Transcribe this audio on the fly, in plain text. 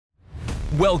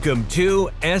Welcome to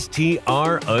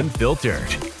STR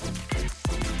Unfiltered,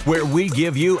 where we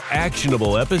give you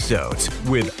actionable episodes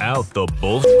without the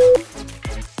bullshit.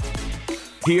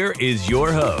 Here is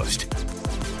your host,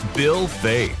 Bill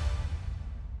Faeth.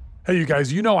 Hey, you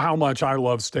guys, you know how much I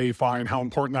love StayFi and how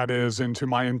important that is into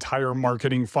my entire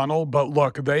marketing funnel. But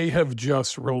look, they have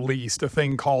just released a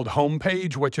thing called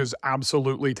Homepage, which is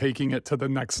absolutely taking it to the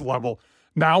next level.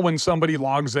 Now, when somebody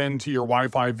logs into your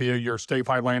Wi-Fi via your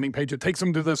StayFi landing page, it takes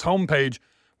them to this homepage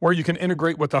where you can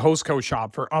integrate with the Hostco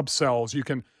shop for upsells. You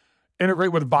can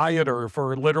integrate with Viator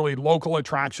for literally local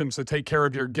attractions to take care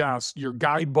of your guests, your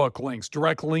guidebook links,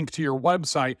 direct link to your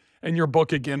website, and your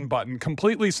book again button.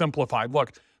 Completely simplified.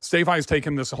 Look, StayFi's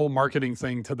taken this whole marketing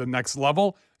thing to the next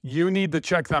level. You need to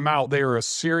check them out. They are a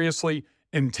seriously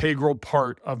integral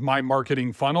part of my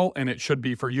marketing funnel, and it should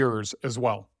be for yours as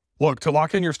well. Look, to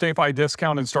lock in your StayFi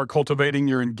discount and start cultivating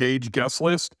your engaged guest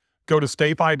list, go to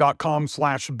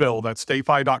stayfi.com/bill. That's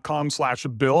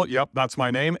stayfi.com/bill. Yep, that's my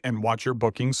name, and watch your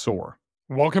bookings soar.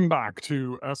 Welcome back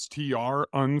to STR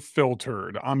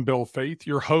Unfiltered. I'm Bill Faeth,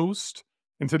 your host,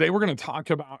 and today we're going to talk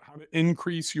about how to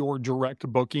increase your direct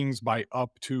bookings by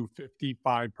up to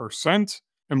 55%.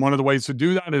 And one of the ways to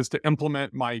do that is to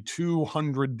implement my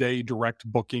 200-day direct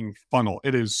booking funnel.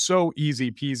 It is so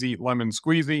easy peasy, lemon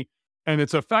squeezy. And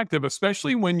it's effective,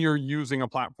 especially when you're using a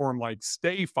platform like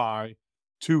StayFi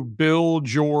to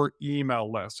build your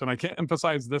email list. And I can't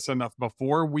emphasize this enough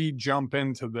before we jump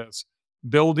into this.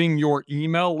 Building your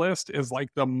email list is like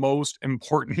the most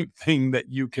important thing that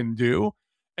you can do.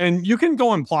 And you can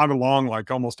go and plot along like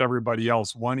almost everybody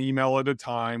else, one email at a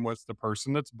time with the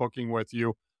person that's booking with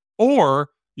you. Or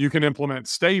you can implement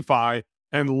StayFi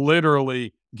and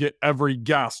literally get every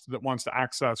guest that wants to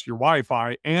access your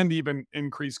Wi-Fi and even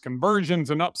increase conversions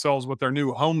and upsells with their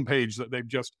new homepage that they've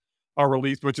just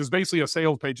released, which is basically a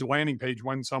sales page, a landing page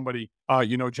when somebody,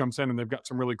 jumps in, and they've got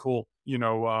some really cool,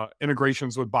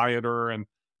 integrations with Viator and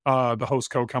the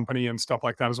Hostco company and stuff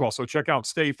like that as well. So check out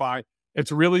StayFi.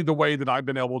 It's really the way that I've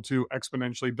been able to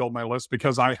exponentially build my list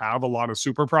because I have a lot of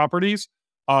super properties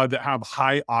that have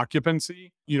high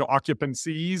occupancy,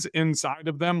 occupancies inside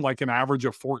of them, like an average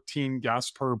of 14 guests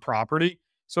per property.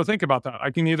 So think about that.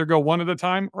 I can either go one at a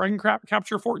time or I can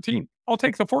capture 14. I'll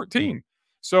take the 14.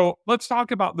 So let's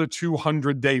talk about the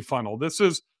 200-day funnel. This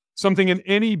is something in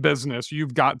any business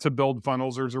you've got to build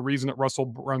funnels. There's a reason that Russell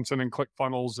Brunson and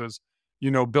ClickFunnels is,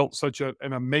 built such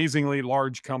an amazingly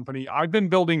large company. I've been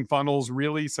building funnels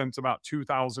really since about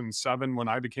 2007 when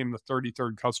I became the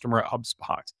 33rd customer at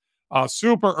HubSpot.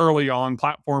 Super early on,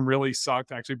 platform really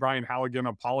sucked. Actually, Brian Halligan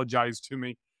apologized to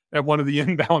me at one of the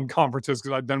inbound conferences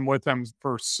because I've been with them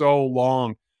for so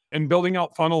long. And building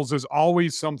out funnels is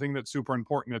always something that's super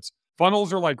important.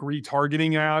 Funnels are like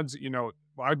retargeting ads.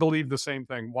 I believe the same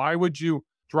thing. Why would you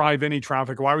drive any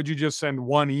traffic? Why would you just send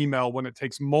one email when it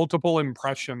takes multiple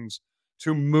impressions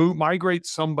to migrate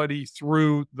somebody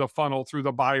through the funnel, through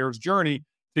the buyer's journey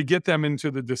to get them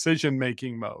into the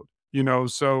decision-making mode?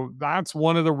 So that's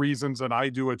one of the reasons that I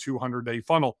do a 200-day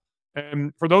funnel.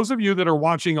 And for those of you that are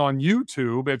watching on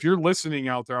YouTube, if you're listening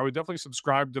out there, I would definitely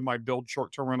subscribe to my Build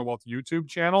Short-Term Rental Wealth YouTube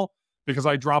channel because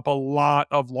I drop a lot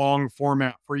of long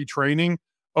format free training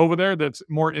over there that's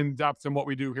more in depth than what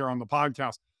we do here on the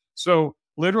podcast. So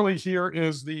literally here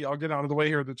is I'll get out of the way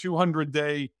here, the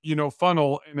 200-day,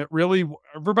 funnel. And it really,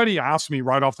 everybody asks me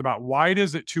right off the bat, why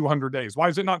is it 200 days? Why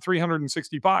is it not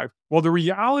 365? Well, the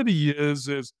reality is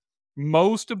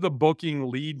most of the booking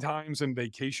lead times in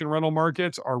vacation rental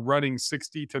markets are running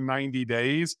 60 to 90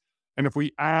 days. And if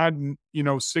we add,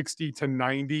 60 to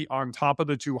 90 on top of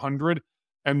the 200,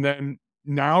 and then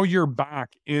now you're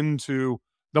back into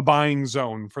the buying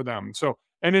zone for them. So,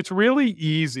 and it's really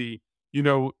easy,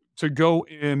 to go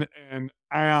in and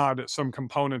add some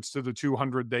components to the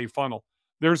 200-day funnel.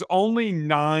 There's only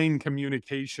 9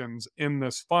 communications in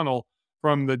this funnel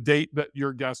from the date that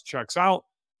your guest checks out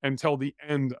until the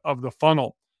end of the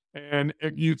funnel. And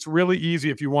it's really easy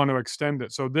if you want to extend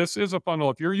it. So this is a funnel.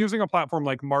 If you're using a platform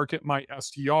like Market My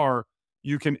STR,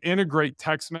 you can integrate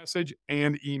text message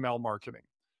and email marketing.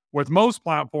 With most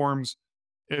platforms,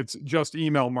 it's just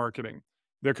email marketing.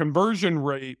 The conversion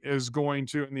rate is and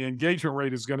the engagement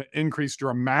rate is going to increase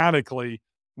dramatically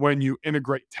when you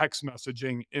integrate text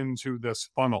messaging into this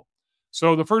funnel.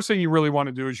 So the first thing you really want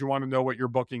to do is you want to know what your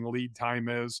booking lead time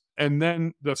is. And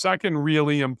then the second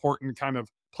really important kind of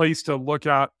place to look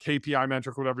at, KPI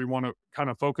metric, whatever you want to kind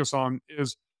of focus on,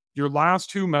 is your last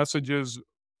 2 messages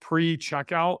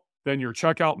pre-checkout, then your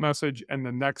checkout message, and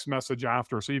the next message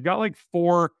after. So you've got like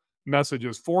 4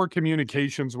 messages, 4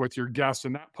 communications with your guests,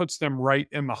 and that puts them right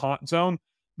in the hot zone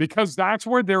because that's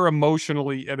where they're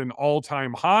emotionally at an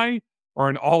all-time high or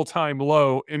an all-time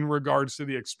low in regards to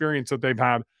the experience that they've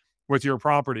had with your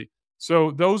property.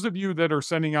 So those of you that are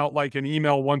sending out like an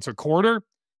email once a quarter,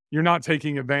 you're not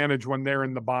taking advantage when they're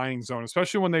in the buying zone,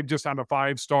 especially when they've just had a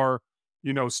 5-star,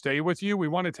 stay with you. We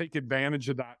want to take advantage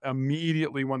of that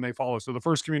immediately when they follow. So the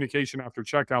first communication after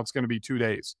checkout is going to be 2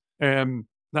 days. And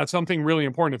that's something really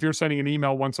important. If you're sending an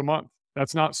email once a month,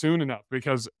 that's not soon enough,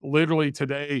 because literally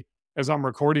today, as I'm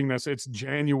recording this, it's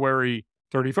January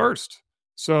 31st.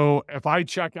 So if I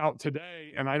check out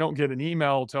today and I don't get an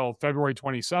email till February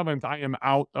 27th, I am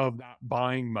out of that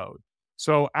buying mode.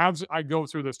 So as I go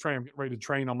through this train, I'm getting ready to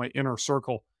train on my inner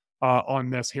circle on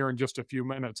this here in just a few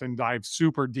minutes and dive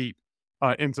super deep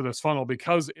into this funnel,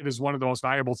 because it is one of the most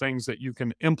valuable things that you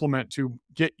can implement to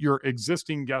get your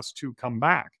existing guests to come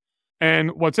back.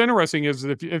 And what's interesting is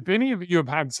that if any of you have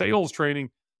had sales training,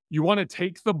 you want to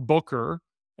take the booker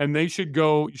and you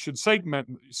should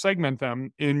segment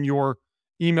them in your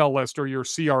email list or your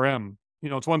CRM.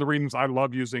 It's one of the reasons I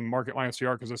love using Market My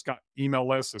STR, because it's got email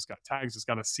lists, it's got tags, it's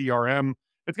got a CRM,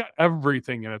 it's got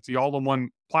everything in it. It's the all-in-one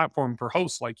platform for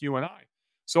hosts like you and I.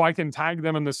 So I can tag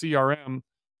them in the CRM,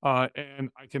 and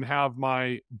I can have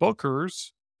my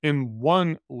bookers in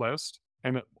one list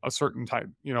and a certain type,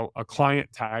 a client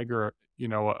tag or,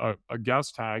 a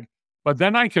guest tag. But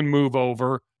then I can move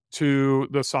over to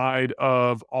the side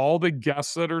of all the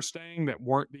guests that are staying that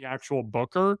weren't the actual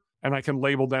booker, and I can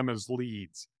label them as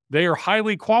leads. They are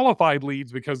highly qualified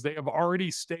leads because they have already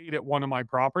stayed at one of my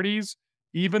properties.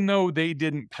 Even though they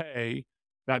didn't pay,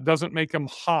 that doesn't make them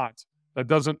hot. That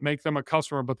doesn't make them a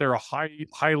customer, but they're a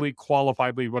highly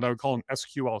qualified lead, what I would call an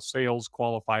SQL, sales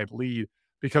qualified lead,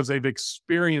 because they've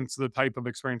experienced the type of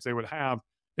experience they would have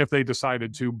if they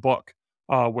decided to book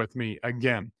with me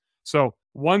again. So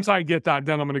once I get that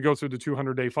done, I'm going to go through the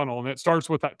 200-day funnel, and it starts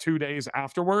with that 2 days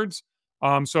afterwards.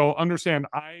 So understand,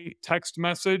 I text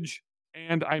message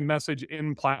and I message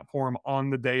in platform on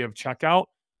the day of checkout.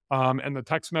 And the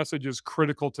text message is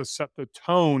critical to set the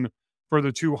tone for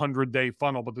the 200-day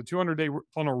funnel. But the 200-day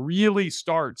funnel really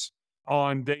starts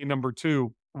on day number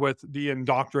 2 with the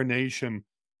indoctrination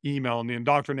email. And the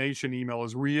indoctrination email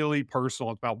is really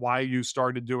personal. It's about why you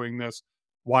started doing this,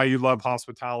 why you love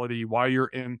hospitality, why you're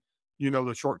in,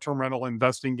 the short-term rental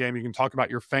investing game. You can talk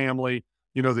about your family,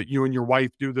 that you and your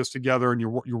wife do this together, and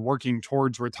you're working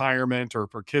towards retirement or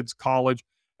for kids' college.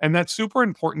 And that's super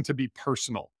important to be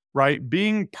personal, right?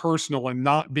 Being personal and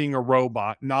not being a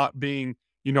robot, not being,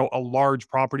 a large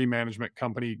property management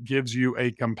company gives you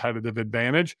a competitive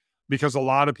advantage, because a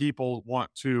lot of people want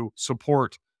to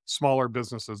support smaller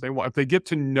businesses. If they get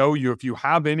to know you, if you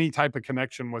have any type of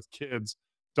connection with kids,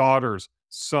 daughters,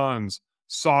 sons,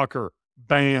 soccer,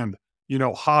 band,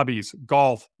 hobbies,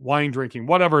 golf, wine drinking,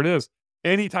 whatever it is,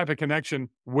 any type of connection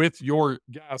with your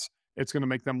guests, it's going to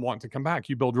make them want to come back.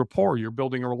 You build rapport, you're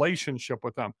building a relationship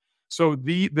with them. So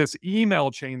this email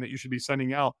chain that you should be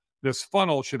sending out, this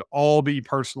funnel should all be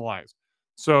personalized.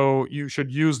 So you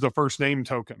should use the first name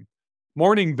token.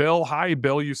 Morning, Bill. Hi,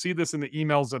 Bill. You see this in the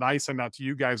emails that I send out to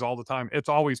you guys all the time. It's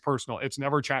always personal. It's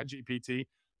never ChatGPT.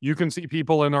 You can see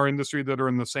people in our industry that are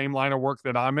in the same line of work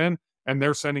that I'm in, and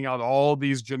they're sending out all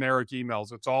these generic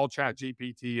emails. It's all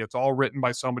ChatGPT. It's all written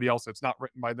by somebody else. It's not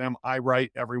written by them. I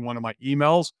write every one of my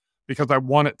emails because I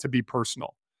want it to be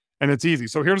personal. And it's easy.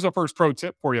 So here's the first pro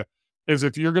tip for you, is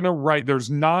if you're going to write, there's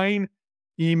 9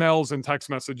 emails and text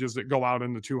messages that go out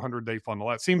in the 200-day funnel.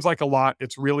 That seems like a lot.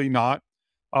 It's really not,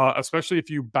 especially if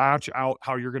you batch out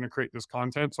how you're going to create this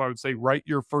content. So I would say write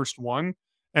your first one.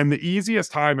 And the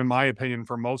easiest time, in my opinion,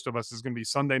 for most of us is going to be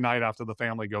Sunday night after the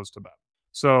family goes to bed.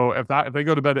 So if they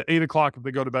go to bed at 8 o'clock, if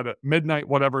they go to bed at midnight,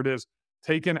 whatever it is,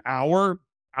 take an hour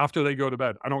after they go to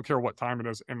bed. I don't care what time it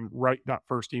is, and write that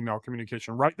first email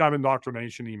communication. Write that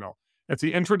indoctrination email. It's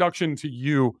the introduction to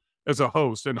you as a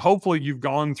host. And hopefully you've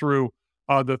gone through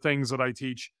the things that I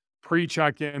teach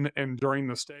pre-check-in and during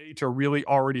the stay to really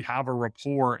already have a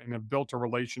rapport and have built a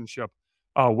relationship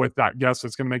with that guest.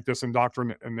 It's going to make this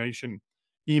indoctrination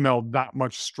email that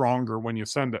much stronger when you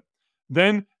send it.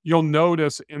 Then you'll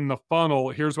notice in the funnel,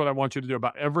 here's what I want you to do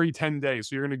about every 10 days.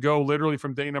 So you're going to go literally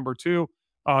from day number 2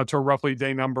 to roughly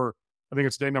day number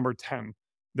 10.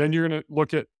 Then you're going to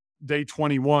look at day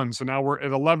 21. So now we're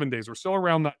at 11 days. We're still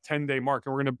around that 10-day mark,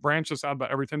 and we're going to branch this out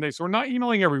about every 10 days. So we're not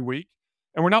emailing every week,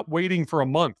 and we're not waiting for a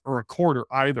month or a quarter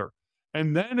either.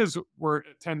 And then as we're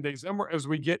at 10 days, then as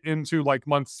we get into like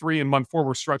month 3 and month 4,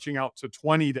 we're stretching out to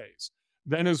 20 days.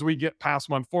 Then as we get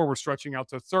past month 4, we're stretching out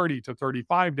to 30 to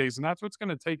 35 days. And that's what's going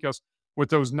to take us with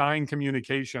those 9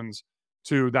 communications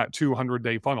to that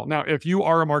 200-day funnel. Now, if you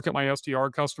are a Market My STR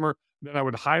customer, then I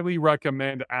would highly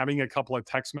recommend adding a couple of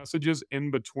text messages in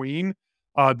between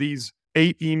these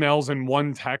 8 emails and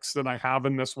 1 text that I have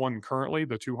in this one currently,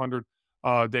 the 200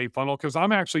 day funnel, because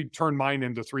I'm actually turned mine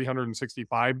into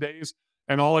 365 days.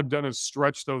 And all I've done is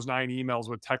stretch those 9 emails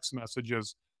with text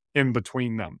messages in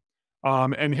between them.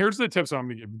 And here's the tips I'm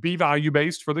going to give. Be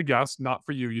value-based for the guest, not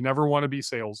for you. You never want to be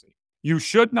salesy. You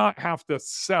should not have to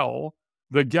sell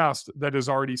the guest that has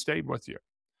already stayed with you.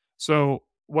 So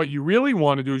what you really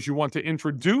want to do is you want to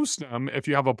introduce them, if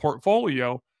you have a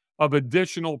portfolio, of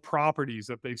additional properties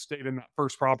if they've stayed in that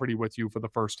first property with you for the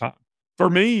first time. For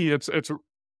me, it's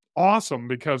awesome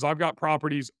because I've got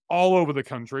properties all over the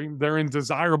country. They're in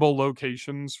desirable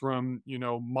locations from,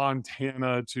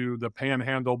 Montana to the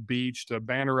Panhandle Beach to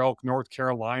Banner Elk, North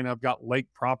Carolina. I've got lake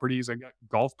properties. I got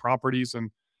golf properties and,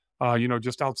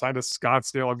 just outside of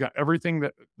Scottsdale. I've got everything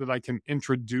that I can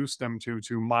introduce them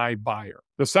to my buyer.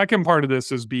 The second part of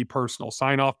this is be personal.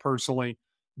 Sign off personally.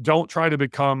 Don't try to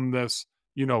become this,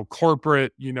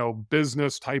 corporate,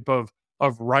 business type of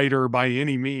writer by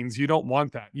any means. You don't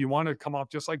want that. You want to come off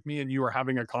just like me and you are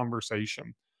having a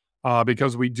conversation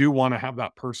because we do want to have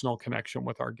that personal connection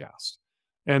with our guests.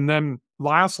 And then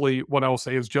lastly, what I'll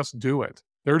say is just do it.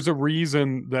 There's a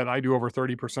reason that I do over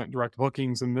 30% direct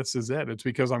bookings, and this is it. It's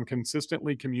because I'm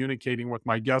consistently communicating with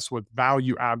my guests with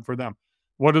value add for them.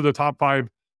 What are the top 5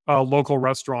 local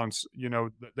restaurants,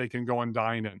 that they can go and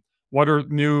dine in? What are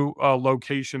new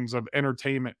locations of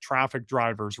entertainment, traffic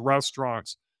drivers,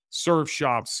 restaurants, surf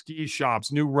shops, ski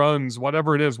shops, new runs,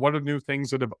 whatever it is? What are new things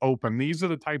that have opened? These are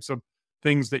the types of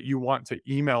things that you want to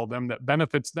email them that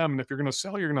benefits them. And if you're going to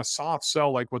sell, you're going to soft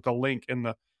sell, like with the link in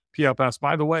the PFS.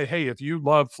 By the way, hey, if you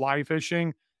love fly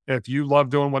fishing, if you love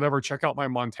doing whatever, check out my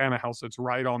Montana house. It's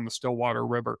right on the Stillwater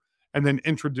River. And then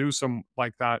introduce them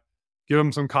like that. Give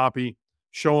them some copy,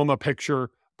 show them a picture,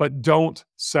 but don't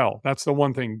sell. That's the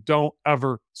one thing. Don't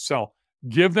ever sell.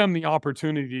 Give them the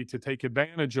opportunity to take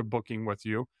advantage of booking with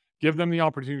you. Give them the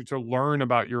opportunity to learn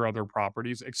about your other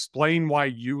properties. Explain why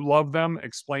you love them.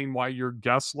 Explain why your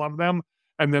guests love them.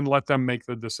 And then let them make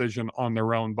the decision on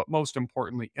their own. But most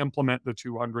importantly, implement the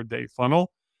 200-day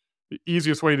funnel. The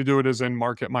easiest way to do it is in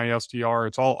Market My STR.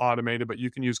 It's all automated, but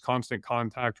you can use Constant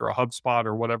Contact or a HubSpot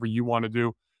or whatever you want to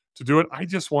do it. I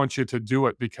just want you to do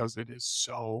it because it is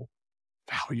so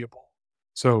valuable.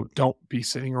 So don't be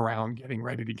sitting around getting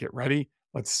ready to get ready.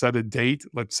 Let's set a date.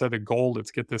 Let's set a goal.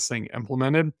 Let's get this thing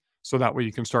implemented so that way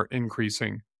you can start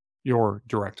increasing your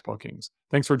direct bookings.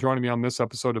 Thanks for joining me on this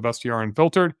episode of STR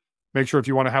Unfiltered. Make sure if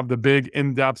you want to have the big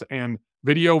in-depth and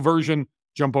video version,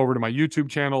 jump over to my YouTube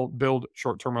channel, Build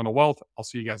Short-Term Rental Wealth. I'll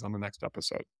see you guys on the next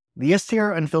episode. The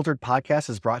STR Unfiltered podcast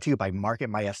is brought to you by Market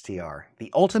My STR, the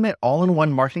ultimate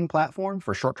all-in-one marketing platform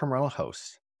for short-term rental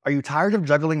hosts. Are you tired of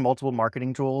juggling multiple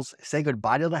marketing tools? Say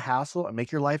goodbye to the hassle and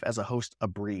make your life as a host a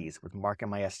breeze with Market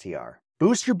My STR.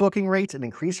 Boost your booking rates and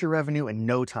increase your revenue in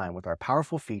no time with our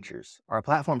powerful features. Our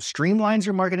platform streamlines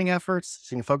your marketing efforts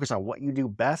so you can focus on what you do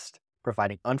best,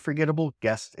 providing unforgettable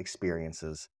guest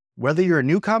experiences. Whether you're a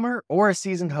newcomer or a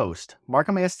seasoned host,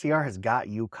 Market My STR has got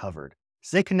you covered.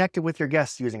 Stay connected with your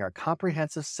guests using our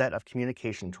comprehensive set of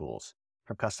communication tools.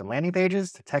 From custom landing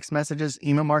pages to text messages,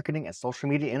 email marketing, and social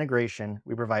media integration,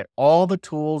 we provide all the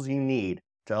tools you need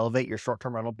to elevate your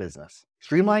short-term rental business.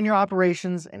 Streamline your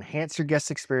operations, enhance your guest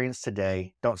experience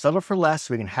today. Don't settle for less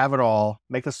so we can have it all.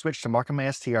 Make the switch to Market My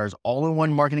STR's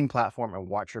all-in-one marketing platform and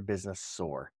watch your business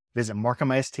soar. Visit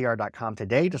marketmystr.com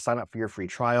today to sign up for your free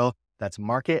trial. That's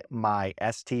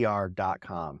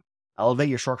marketmystr.com. Elevate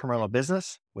your short-term rental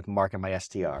business with Market My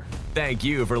STR. Thank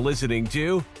you for listening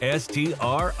to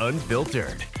STR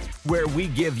Unfiltered, where we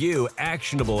give you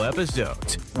actionable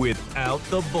episodes without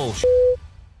the bullshit.